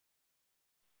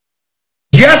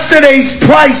yesterday's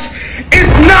price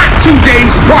is not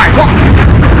today's price.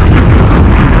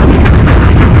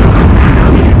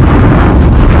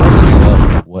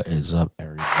 What is up,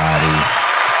 everybody?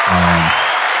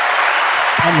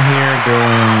 I'm here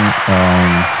doing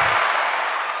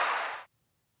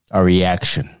a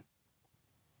reaction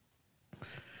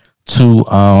to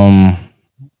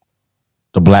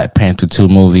the Black Panther 2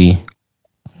 movie,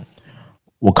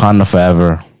 Wakanda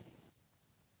Forever.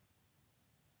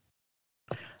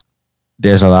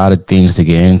 There's a lot of things to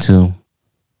get into,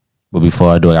 but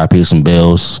before I do, I gotta pay some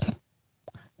bills.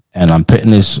 And I'm putting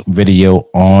this video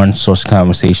on Saucy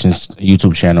Conversations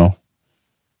YouTube channel.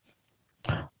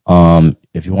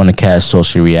 If you want to catch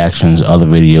Saucy reactions, other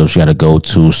videos, you got to go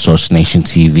to Saucy Nation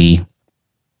TV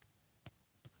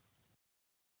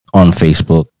on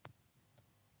Facebook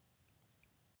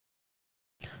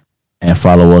and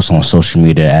follow us on social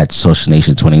media at Saucy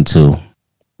Nation 22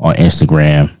 on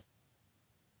Instagram.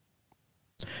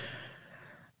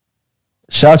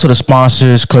 Shout out to the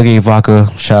sponsors, Click Vodka.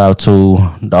 Shout out to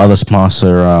the other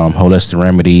sponsor, Holistic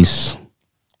Remedies.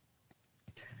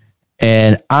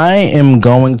 And I am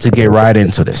going to get right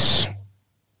into this.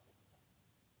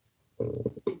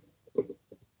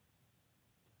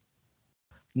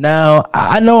 Now,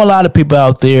 I know a lot of people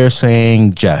out there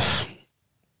saying, Jeff,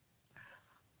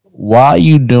 why are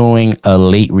you doing a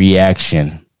late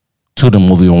reaction to the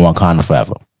movie Wakanda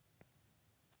Forever?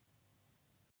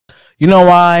 You know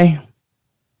why?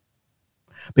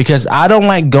 Because I don't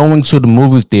like going to the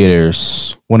movie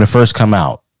theaters when it first come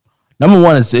out. Number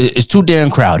one, it's too damn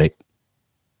crowded.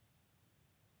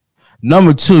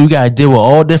 Number two, you got to deal with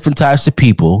all different types of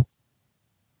people.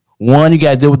 One, you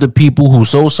got to deal with the people who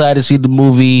so excited to see the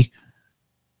movie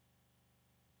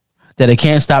that they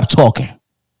can't stop talking.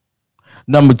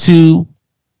 Number two,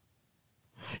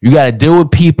 you got to deal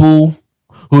with people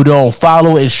who don't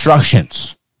follow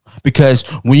instructions. Because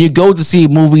when you go to see a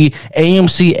movie,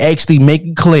 AMC actually make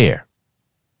it clear.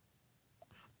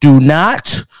 Do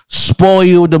not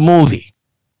spoil the movie.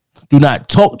 Do not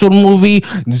talk to the movie.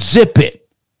 Zip it.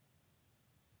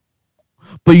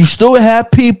 But you still have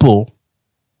people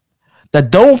that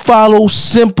don't follow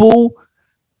simple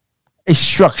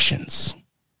instructions.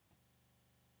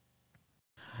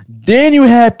 Then you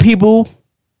have people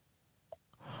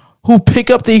who pick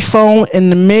up their phone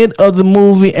in the mid of the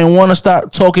movie and want to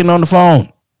start talking on the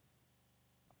phone.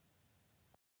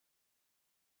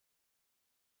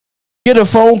 Get a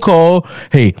phone call.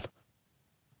 Hey,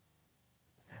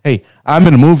 I'm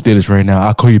in the movie theaters right now.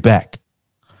 I'll call you back.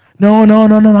 No,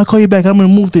 I'll call you back. I'm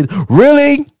in the movie theater.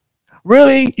 Really?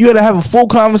 Really? You got to have a full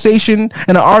conversation and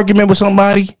an argument with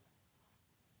somebody?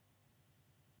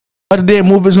 Other damn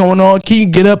movies going on. Can you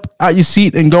get up out your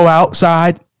seat and go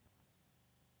outside?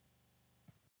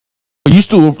 You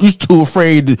too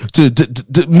afraid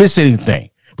to miss anything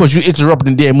because you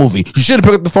interrupted the damn movie. You should have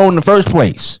picked up the phone in the first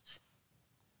place.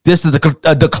 This is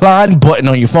a decline button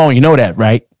on your phone. You know that,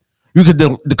 right? You could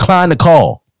decline the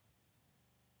call.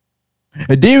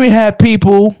 And then we have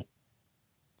people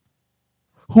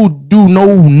who do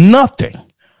know nothing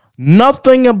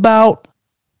about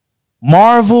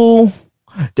Marvel.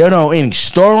 They don't know any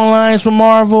storylines for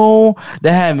Marvel.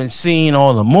 They haven't seen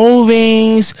all the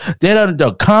movies. They don't know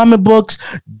the comic books.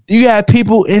 You got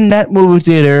people in that movie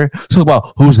theater talk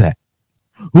about who's that?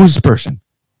 Who's this person?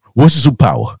 What's his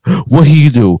superpower? What do you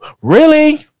do?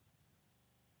 Really?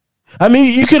 I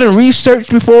mean, you could have researched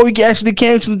before we actually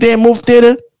came to the damn movie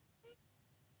theater.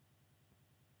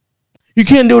 You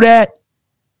can't do that.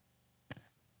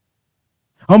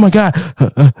 Oh my God,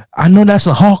 I know that's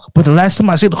a Hawk, but the last time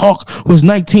I said the Hawk was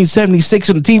 1976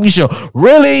 on the TV show.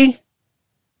 Really?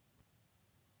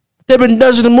 There have been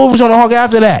dozens of movies on the Hawk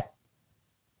after that.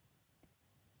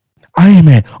 Iron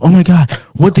Man. Oh my God,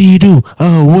 what do you do?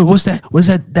 What's that? What's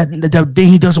that thing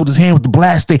he does with his hand with the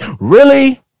blast thing?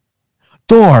 Really?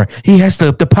 Thor. He has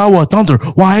the power of thunder.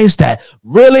 Why is that?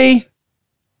 Really?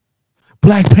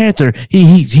 Black Panther,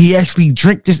 he actually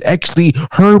drink this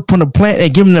herb from the plant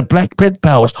and give him the Black Panther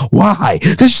powers. Why?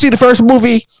 Did you see the first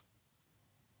movie?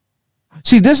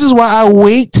 See, this is why I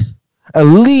wait at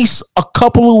least a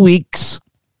couple of weeks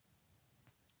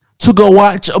to go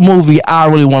watch a movie I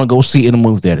really want to go see in the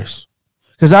movie theaters.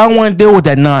 Because I don't want to deal with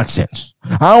that nonsense.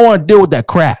 I don't want to deal with that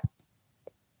crap.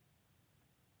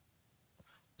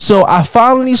 So I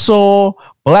finally saw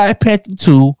Black Panther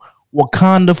 2,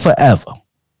 Wakanda Forever,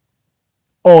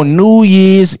 on New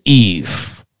Year's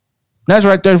Eve. That's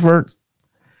right, 31st.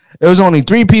 There was only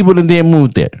 3 people that didn't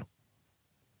move there,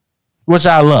 which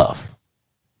I love.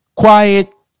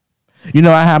 Quiet. You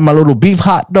know, I had my little beef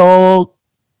hot dog.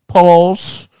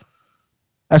 Pause.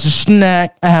 As a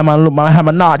snack, I have my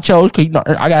nachos. Cause you know,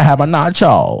 I gotta have my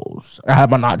nachos. I have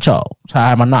my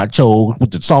nachos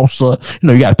with the salsa. You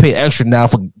know, you gotta pay extra now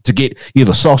to get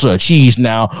either salsa or cheese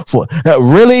now. For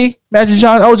really, Magic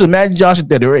Johnson. I was a Magic Johnson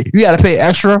theater. You gotta pay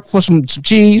extra for some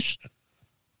cheese.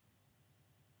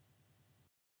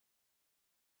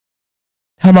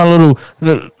 Have my little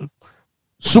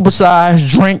supersized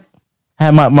drink.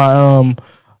 Have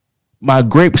my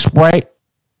grape Sprite.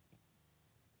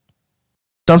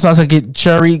 Sometimes I get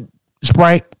cherry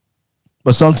Sprite,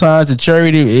 but sometimes the cherry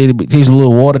it tastes a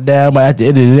little watered down. But at the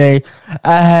end of the day,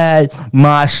 I had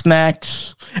my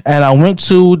snacks and I went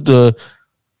to the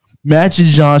Magic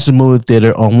Johnson movie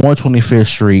theater on 125th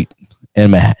Street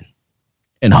in Manhattan,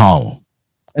 in Harlem,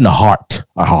 in the heart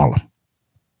of Harlem,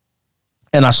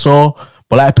 and I saw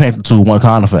Black Panther 2: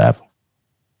 Wakanda Forever.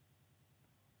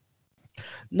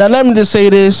 Now let me just say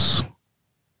this,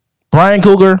 Brian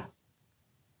Cougar.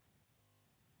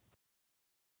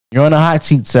 You're on the hot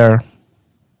seat, sir.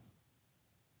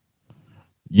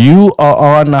 You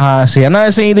are on the hot seat. I'm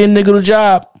not saying you didn't do a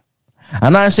job.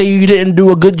 I'm not saying you didn't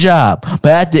do a good job.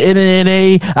 But at the end of the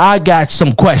day, I got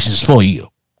some questions for you.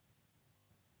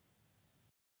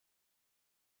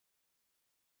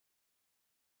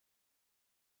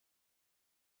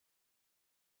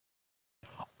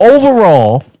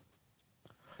 Overall,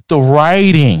 the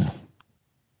writing,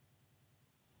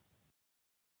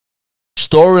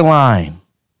 storyline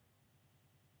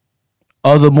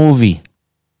of the movie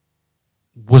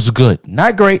was good.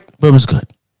 Not great, but it was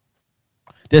good.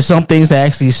 There's some things that I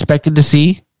actually expected to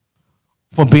see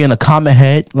from being a comic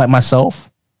head like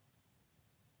myself.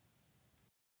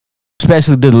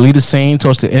 Especially the leader scene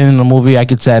towards the end of the movie. I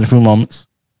get to that in a few moments.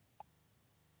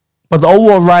 But the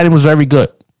overall writing was very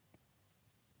good.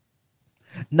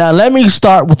 Now, let me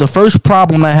start with the first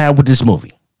problem I had with this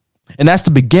movie. And that's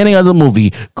the beginning of the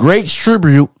movie. Great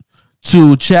tribute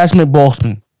to Chadwick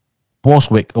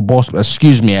Boswick,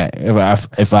 excuse me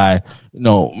if I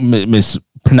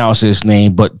mispronounce his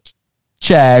name, but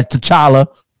T'Challa.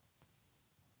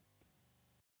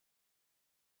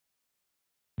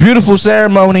 Beautiful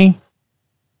ceremony.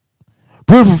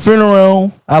 Beautiful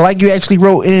funeral. I like you actually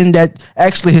wrote in that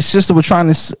actually his sister was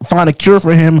trying to find a cure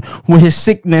for him with his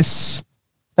sickness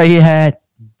that he had.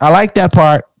 I like that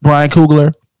part, Brian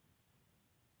Coogler.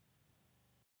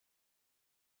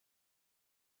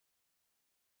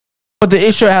 But the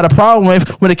issue I had a problem with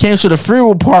when it came to the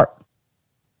funeral part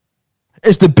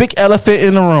is the big elephant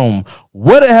in the room.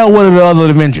 Where the hell were the other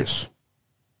Avengers?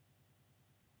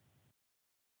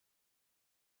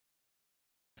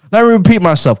 Let me repeat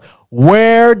myself.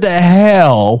 Where the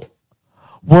hell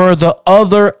were the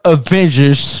other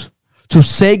Avengers to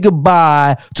say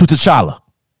goodbye to T'Challa?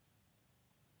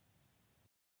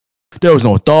 There was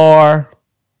no Thor.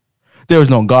 There was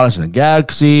no Guardians of the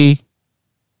Galaxy.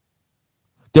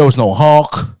 There was no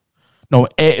Hulk. No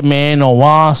Ant-Man, no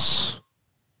Wasp.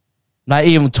 Not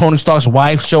even Tony Stark's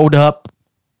wife showed up.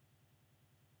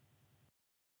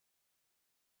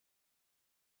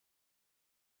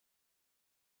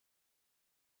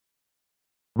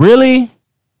 Really?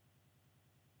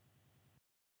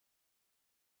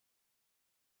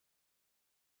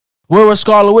 Where was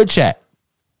Scarlet Witch at?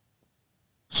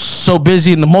 So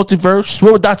busy in the multiverse.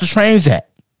 Where was Doctor Strange at?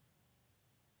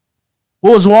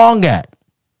 What was Wong at?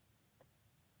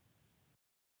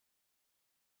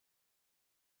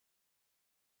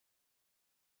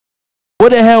 Where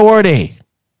the hell were they?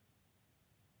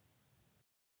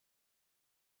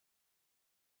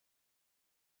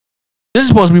 This is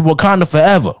supposed to be Wakanda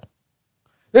Forever.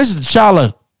 This is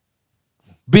T'Challa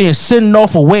being sent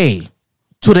off away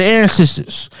to the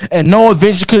ancestors, and no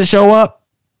Avenger could show up.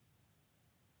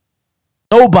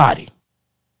 Nobody.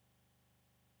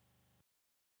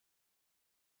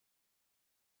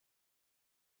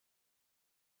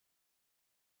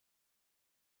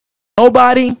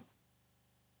 Nobody.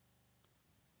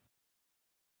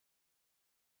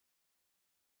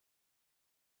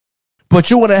 But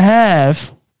you want to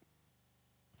have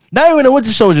not even the Winter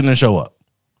Soldier to show up.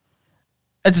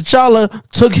 And T'Challa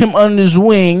took him under his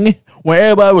wing when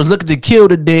everybody was looking to kill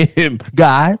the damn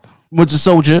guy, Winter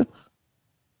Soldier.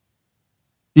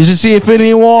 You should see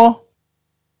Infinity War.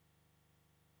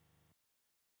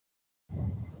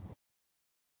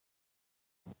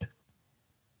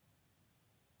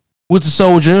 Winter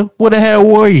Soldier, where the hell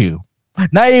were you?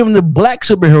 Not even the black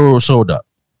superheroes showed up.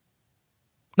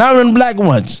 Not even the black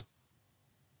ones.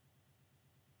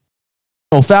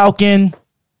 No Falcon,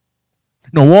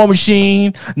 no War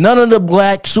Machine. None of the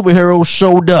black superheroes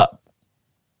showed up.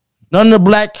 None of the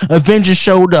black Avengers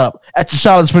showed up at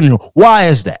T'Challa's funeral. Why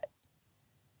is that?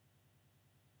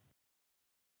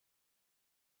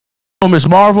 Miss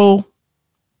Marvel.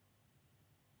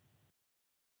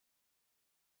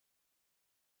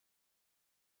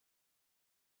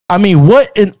 I mean,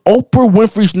 what in Oprah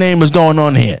Winfrey's name is going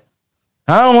on here?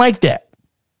 I don't like that.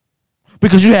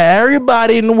 Because you have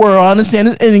everybody in the world, I understand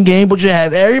it's ending game, but you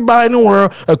have everybody in the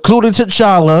world, including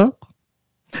T'Challa,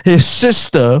 his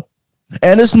sister,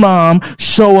 and his mom,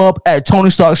 show up at Tony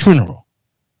Stark's funeral.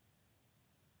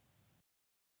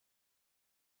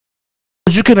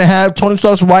 You couldn't have Tony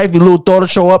Stark's wife, your little daughter,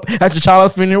 show up at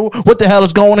T'Challa's funeral. What the hell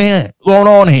is going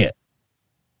on here?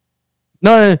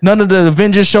 None of the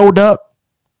Avengers showed up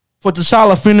for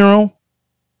T'Challa's funeral.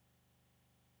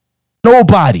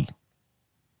 Nobody.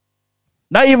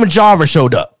 Not even Jarvis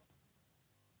showed up.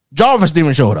 Jarvis didn't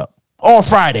even show up. All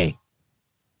Friday.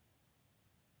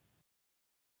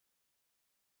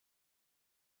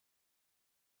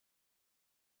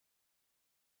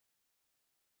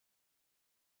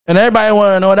 And everybody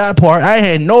want to know that part. I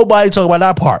had nobody talk about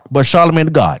that part but Charlemagne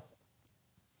the God.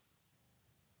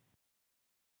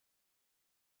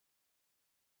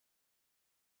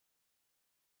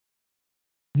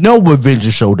 No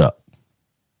Avengers showed up.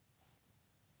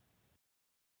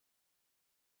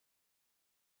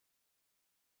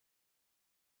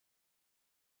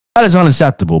 That is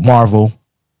unacceptable, Marvel.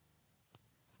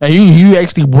 And you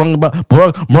actually brought up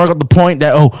the point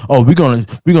that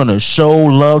we're gonna show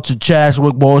love to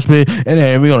Chadwick Boseman, and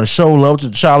then we're gonna show love to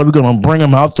T'Challa. We're gonna bring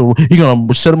him out you're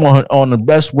gonna set him on the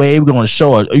best way. We're gonna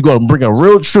you're gonna bring a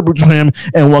real tribute to him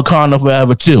and Wakanda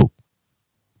forever too.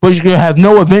 But you're gonna have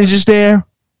no Avengers there,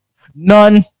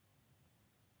 none.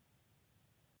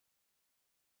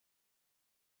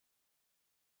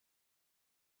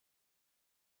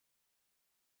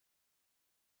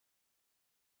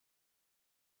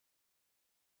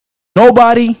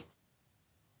 Nobody.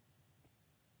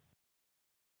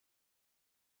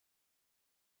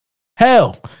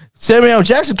 Hell, Samuel L.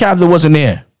 Jackson character wasn't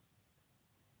there.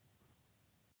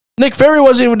 Nick Fury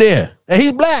wasn't even there. And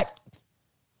he's black.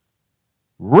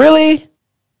 Really?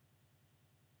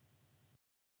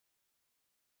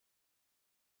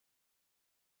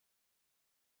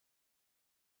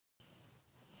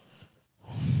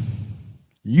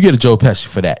 You get a Joe Pesci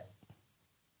for that.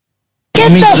 Get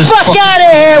the fuck out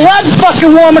of here! Why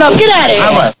fucking warming up? Get out of here!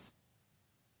 All right.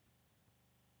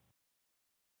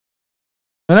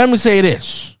 And let me say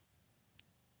this.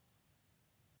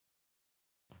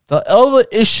 The other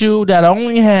issue that I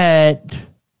only had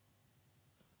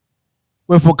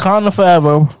with Wakanda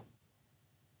Forever,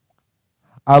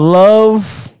 I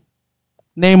love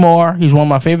Namor. He's one of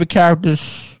my favorite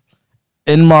characters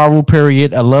in Marvel,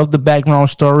 period. I love the background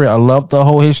story. I love the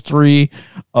whole history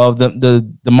of the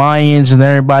Mayans and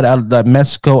everybody out of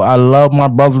Mexico. I love my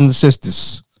brothers and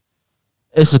sisters.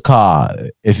 Issachar,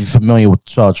 if you're familiar with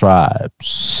 12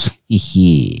 tribes.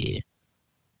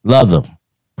 Love them.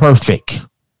 Perfect.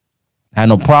 Had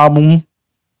no problem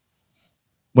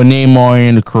with Namor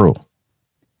and the crew.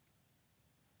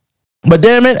 But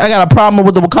damn it, I got a problem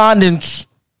with the Wakandans.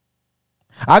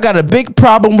 I got a big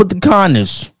problem with the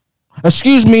Wakandans.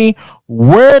 Excuse me,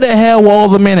 where the hell were all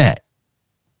the men at?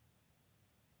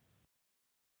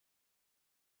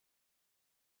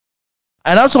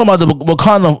 And I'm talking about the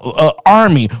Wakanda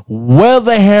army. Where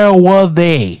the hell were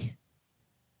they?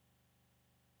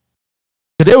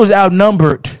 They was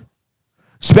outnumbered,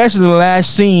 especially the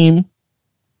last scene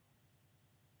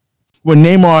when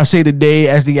Namor saved the day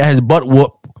as he got his butt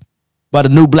whooped by the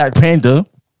new Black Panther,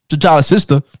 T'Challa's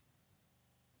sister.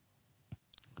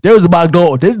 They was about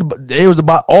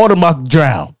all them about to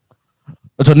drown.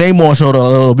 Until Namor showed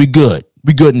up, we good.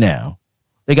 We good now.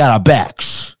 They got our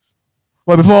backs.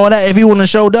 But before that, if he wouldn't have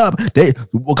showed up,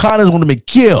 Wakandans would have been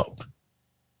killed.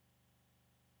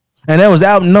 And that was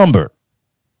outnumbered.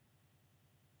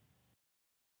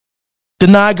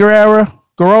 Denai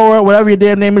Guerrero, whatever your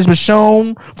damn name is,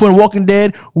 Michonne from The Walking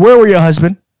Dead, where were your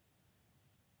husband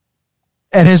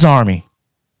and his army?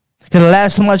 Because the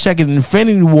last time I checked in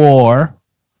Infinity War,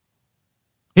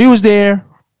 he was there.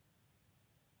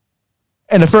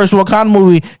 In the first Wakanda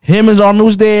movie, him and his army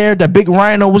was there. The big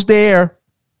rhino was there.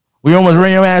 We almost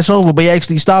ran your ass over, but he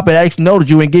actually stopped and actually noticed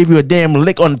you and gave you a damn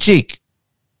lick on the cheek.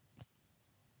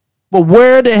 But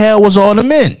where the hell was all the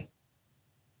men?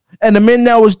 And the men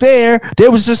that was there, they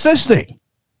was assisting,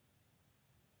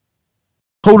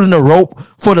 holding the rope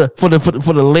for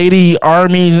the lady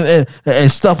army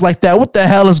and stuff like that. What the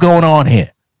hell is going on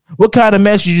here? What kind of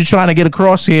message you trying to get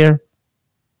across here?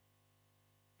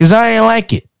 Because I ain't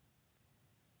like it.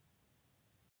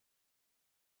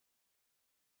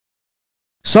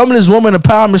 Some of this woman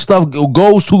empowerment stuff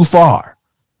goes too far.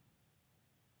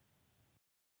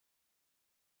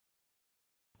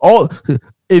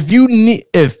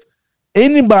 if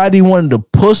anybody wanted to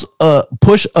push a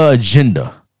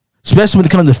agenda, especially when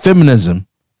it comes to feminism,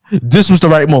 this was the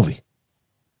right movie.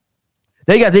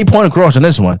 They got their point across in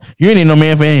this one. You ain't need no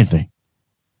man for anything.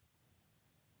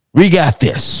 We got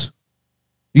this.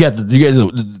 You got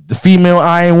the female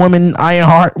Iron Woman, Iron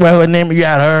Heart, whatever her name. You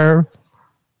got her,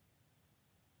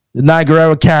 the Night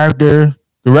Guerrero character,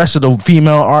 the rest of the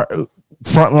female art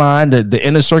front line, the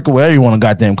inner circle, whatever you want to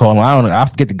goddamn call them. I don't know. I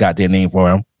forget the goddamn name for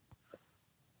them.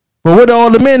 But where all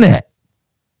the men at?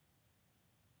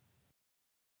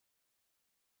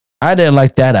 I didn't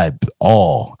like that at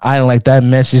all. I didn't like that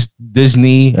message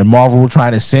Disney and Marvel were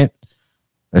trying to send,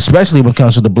 especially when it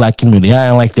comes to the black community. I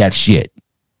didn't like that shit.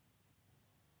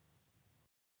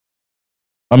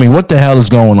 I mean, what the hell is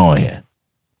going on here?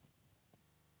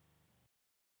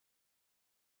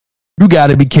 You got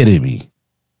to be kidding me.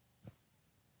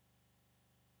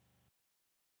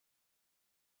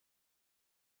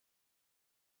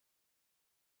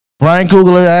 Brian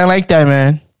Coogler, I didn't like that,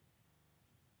 man.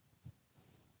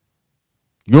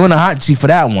 You're in the hot seat for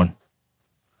that one.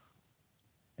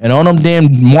 And all them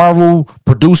damn Marvel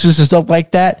producers and stuff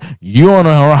like that, you're on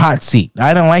a hot seat.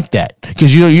 I don't like that.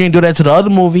 Because you didn't do that to the other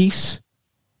movies.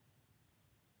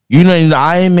 You know, in the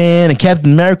Iron Man and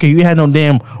Captain America, you had no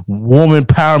damn woman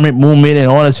empowerment movement and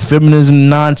all this feminism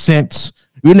nonsense.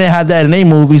 You didn't have that in any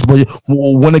movies, but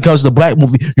when it comes to the black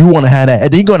movie, you want to have that.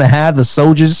 And then you're going to have the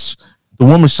soldiers, the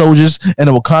women soldiers, and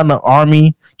the Wakanda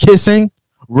army kissing?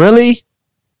 Really?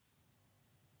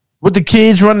 With the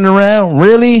kids running around?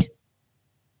 Really?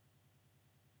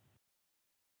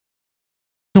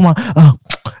 Come on. Oh,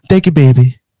 thank you,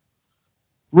 baby.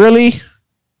 Really?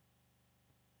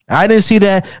 I didn't see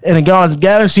that in the Guardians of the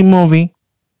Galaxy movie.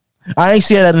 I ain't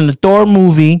see that in the Thor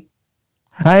movie.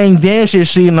 I ain't damn shit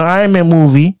see in the Iron Man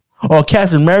movie or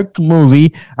Captain America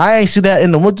movie. I ain't see that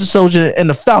in the Winter Soldier and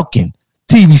the Falcon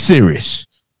TV series.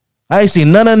 I ain't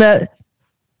seen none of that.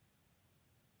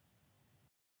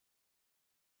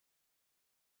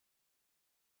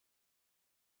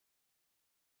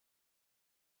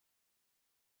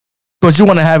 Because you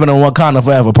want to have it on Wakanda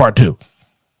Forever Part 2.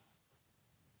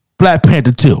 Black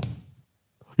Panther 2.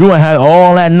 You want to have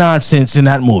all that nonsense in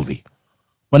that movie.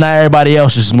 But not everybody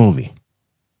else's movie.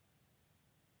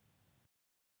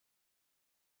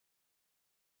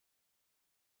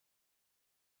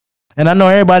 And I know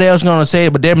everybody else is going to say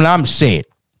it, but damn it, I'm saying it.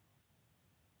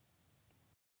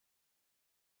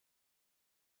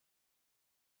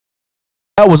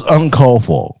 That was uncalled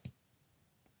for.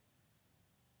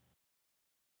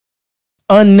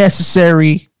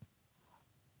 Unnecessary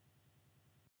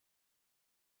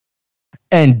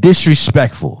and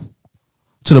disrespectful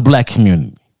to the black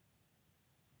community.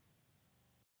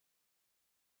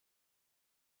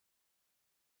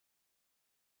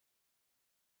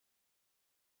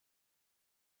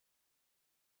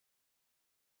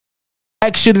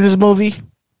 Action in this movie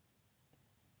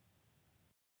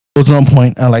was on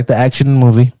point. I like the action in the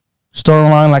movie.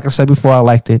 Storyline, like I said before, I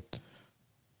liked it.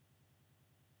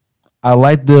 I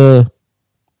like the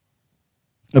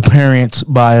appearance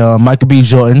by Michael B.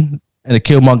 Jordan and the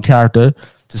Killmonger character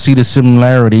to see the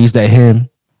similarities that him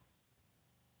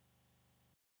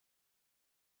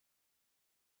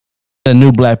and the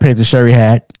new Black Panther Sherry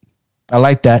had. I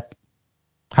like that.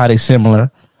 How they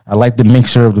similar. I like the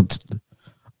mixture of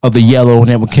the yellow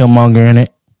and it with Killmonger in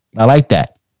it. I like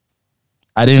that.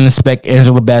 I didn't expect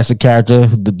Angela Bassett character,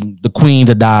 the queen,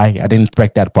 to die. I didn't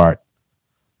expect that part.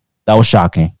 That was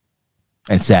shocking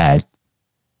and sad.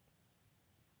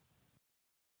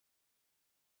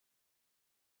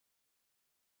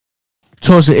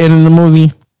 Towards the end of the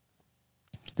movie,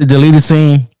 the deleted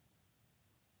scene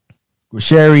with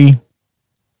Sherry,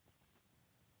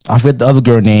 I forget the other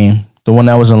girl name, the one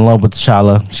that was in love with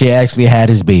T'Challa. She actually had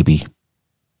his baby.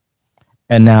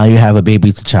 And now you have a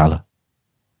baby T'Challa.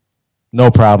 No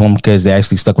problem, because they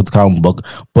actually stuck with the comic book.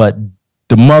 But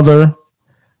the mother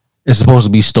is supposed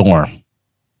to be Storm.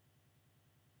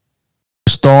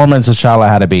 Storm and T'Challa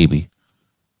had a baby.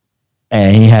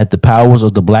 And he had the powers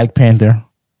of the Black Panther.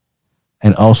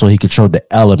 And also he controlled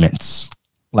the elements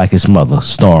like his mother,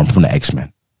 Storm from the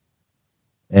X-Men.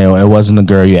 And it wasn't the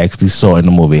girl you actually saw in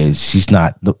the movie. She's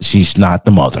not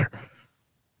the mother.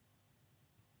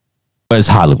 But it's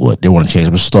Hollywood. They want to change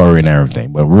the story and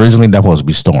everything. But originally that was supposed to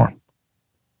be Storm.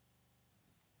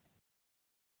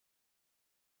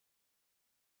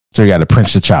 So you got a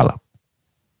Prince T'Challa.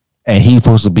 And he's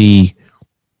supposed to be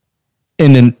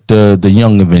in the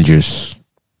Young Avengers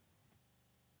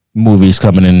movies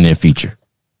coming in their future.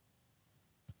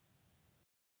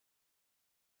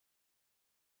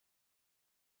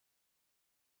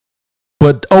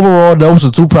 But overall, those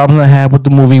are two problems I had with the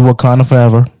movie Wakanda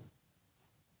Forever.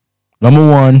 Number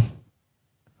one,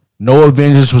 no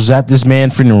Avengers was at this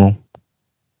man's funeral.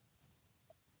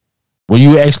 When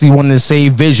you actually wanted to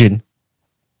save Vision,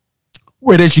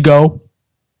 where did you go?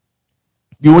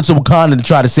 You went to Wakanda to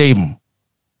try to save him.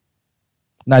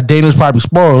 Now, Dana's probably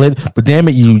spoiled it, but damn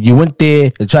it, you went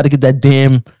there and tried to get that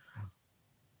damn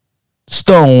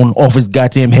stone off his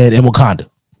goddamn head in Wakanda.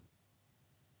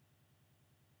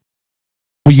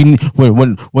 When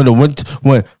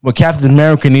Captain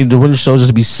America needed the Winter Soldiers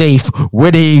to be safe,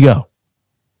 where did he go?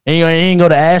 He ain't go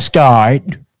to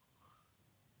Asgard.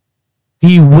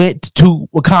 He went to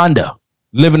Wakanda,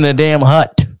 living in a damn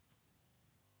hut.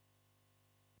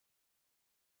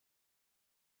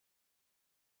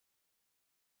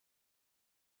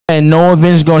 And no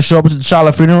Avengers gonna show up at the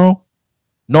T'Challa funeral.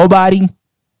 Nobody.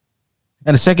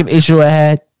 And the second issue I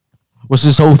had was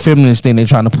this whole feminist thing they're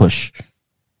trying to push.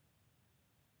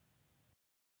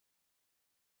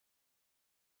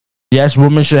 Yes,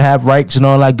 women should have rights and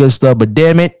all that good stuff, but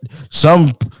damn it,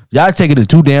 y'all taking it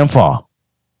too damn far.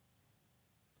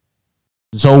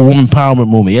 This whole woman empowerment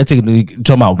movement, y'all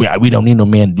talking about we don't need no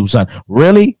man to do something.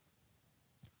 Really?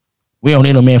 We don't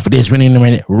need no man for this. We need no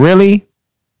man. Really?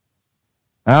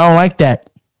 I don't like that.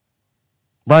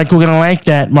 Brian Cook didn't like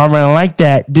that. Marvin didn't like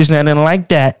that. Disney didn't like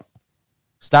that.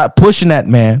 Stop pushing that,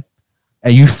 man.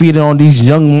 And you feed it on these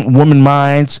young women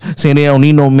minds saying they don't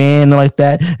need no man like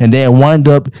that, and they wind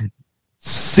up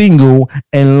single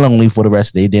and lonely for the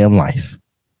rest of their damn life.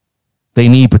 They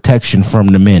need protection from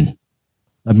the men.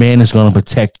 A man is going to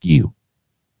protect you.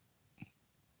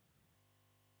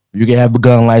 You can have a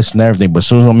gun license and everything, but as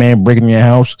soon as a man breaking your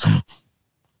house,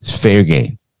 it's fair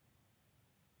game.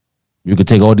 You can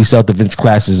take all these self-defense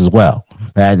classes as well.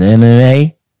 But at the end of the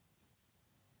day,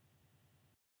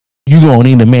 you're going to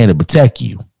need a man to protect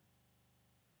you.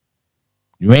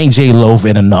 You ain't J-Lo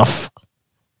and enough.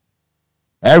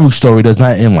 Every story does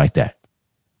not end like that.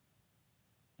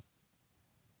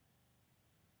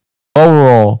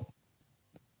 Overall,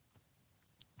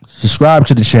 subscribe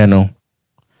to the channel.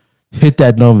 Hit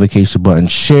that notification button.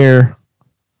 Share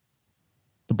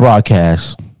the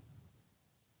broadcast.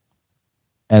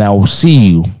 And I will see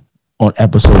you on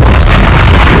episode 16.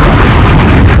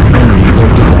 Remember, you go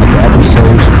get the other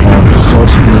episodes on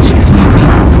Saucy Nation TV,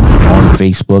 on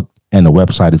Facebook, and the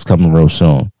website is coming real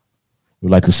soon. If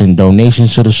you'd like to send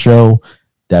donations to the show,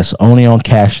 that's only on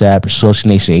Cash App, Saucy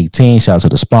Nation 18. Shout out to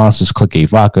the sponsors, Click A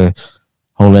Vodka,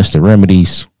 Holistic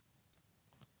Remedies.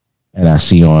 And I'll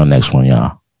see you on the next one,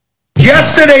 y'all.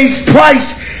 Yesterday's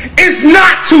price is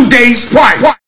not today's price.